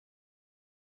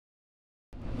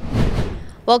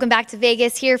Welcome back to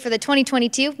Vegas here for the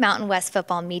 2022 Mountain West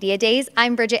Football Media Days.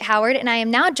 I'm Bridget Howard, and I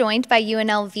am now joined by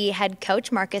UNLV Head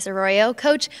Coach Marcus Arroyo.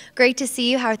 Coach, great to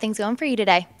see you. How are things going for you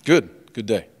today? Good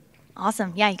day.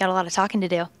 Awesome. Yeah, you got a lot of talking to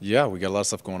do. Yeah, we got a lot of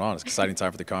stuff going on. It's an exciting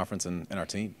time for the conference and our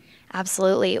team.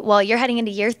 Absolutely. Well, you're heading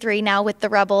into year 3 now with the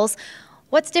Rebels.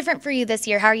 What's different for you this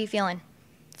year? How are you feeling?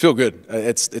 Feel good.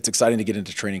 It's exciting to get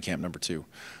into training camp number 2.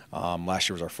 Last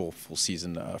year was our full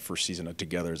season, first season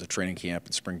together as a training camp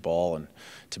and spring ball, and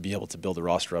to be able to build the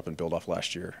roster up and build off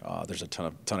last year, there's a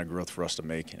ton of growth for us to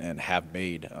make and have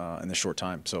made in this short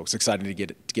time. So it's exciting to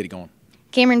get it going.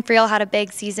 Cameron Friel had a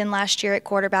big season last year at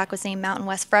quarterback, was named Mountain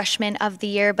West Freshman of the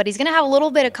Year, but he's going to have a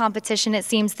little bit of competition, it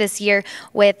seems, this year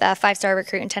with a 5-star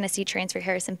recruit and Tennessee transfer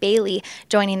Harrison Bailey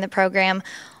joining the program.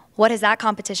 What has that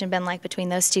competition been like between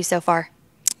those two so far?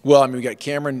 Well, I mean, we got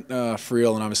Cameron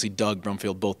Friel and obviously Doug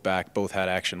Brumfield both back. Both had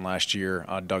action last year.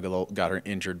 Doug got her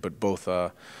injured, but both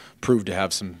proved to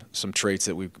have some traits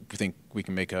that we think we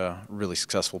can make a really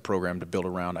successful program to build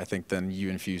around. I think then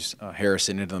you infuse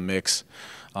Harrison into the mix,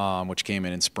 which came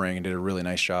in spring and did a really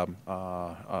nice job.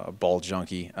 Ball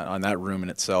junkie on that room in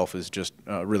itself is just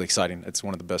really exciting. It's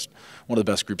one of the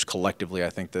best groups collectively I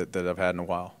think that I've had in a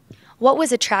while. What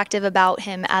was attractive about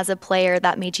him as a player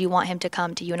that made you want him to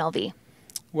come to UNLV?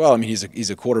 Well, I mean, he's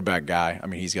a quarterback guy. I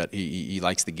mean, he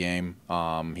likes the game.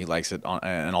 He likes it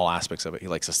in all aspects of it. He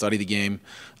likes to study the game.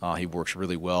 He works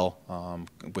really well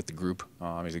with the group.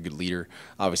 He's a good leader.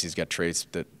 Obviously, he's got traits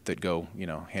that go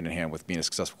hand in hand with being a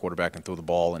successful quarterback and throw the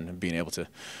ball and being able to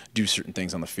do certain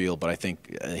things on the field. But I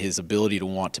think his ability to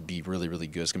want to be really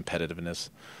good, his competitiveness,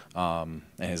 and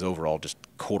his overall just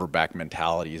quarterback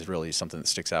mentality is really something that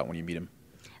sticks out when you meet him.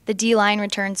 The D-line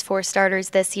returns 4 starters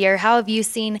this year. How have you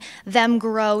seen them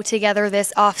grow together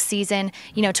this off-season,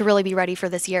 to really be ready for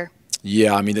this year?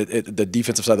 Yeah, I mean, the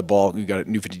defensive side of the ball, we've got a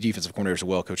new defensive coordinator as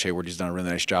well, Coach Hayward. He's done a really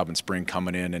nice job in spring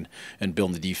coming in and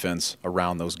building the defense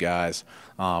around those guys.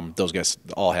 Those guys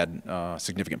all had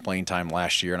significant playing time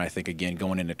last year, and I think, again,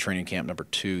 going into training camp number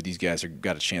 2, these guys have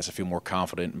got a chance to feel more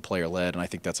confident and player-led, and I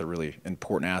think that's a really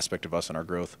important aspect of us and our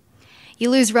growth. You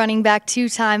lose running back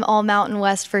 2-time All-Mountain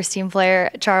West first-team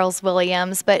player Charles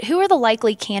Williams, but who are the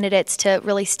likely candidates to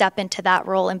really step into that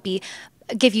role and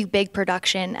give you big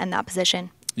production in that position?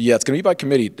 Yeah, it's going to be by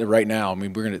committee right now. I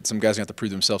mean, some guys are going to have to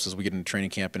prove themselves as we get into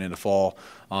training camp and into fall.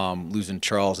 Losing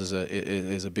Charles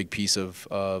is a big piece of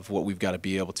what we've got to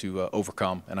be able to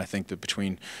overcome. And I think that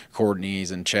between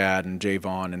Courtney's and Chad and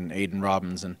Javon and Aiden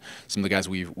Robbins and some of the guys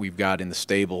we've got in the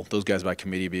stable, those guys by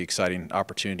committee would be an exciting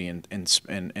opportunity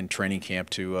in training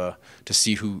camp to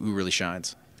see who really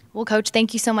shines. Well, Coach,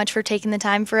 thank you so much for taking the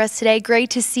time for us today. Great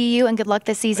to see you, and good luck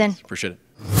this season. Thanks. Appreciate it.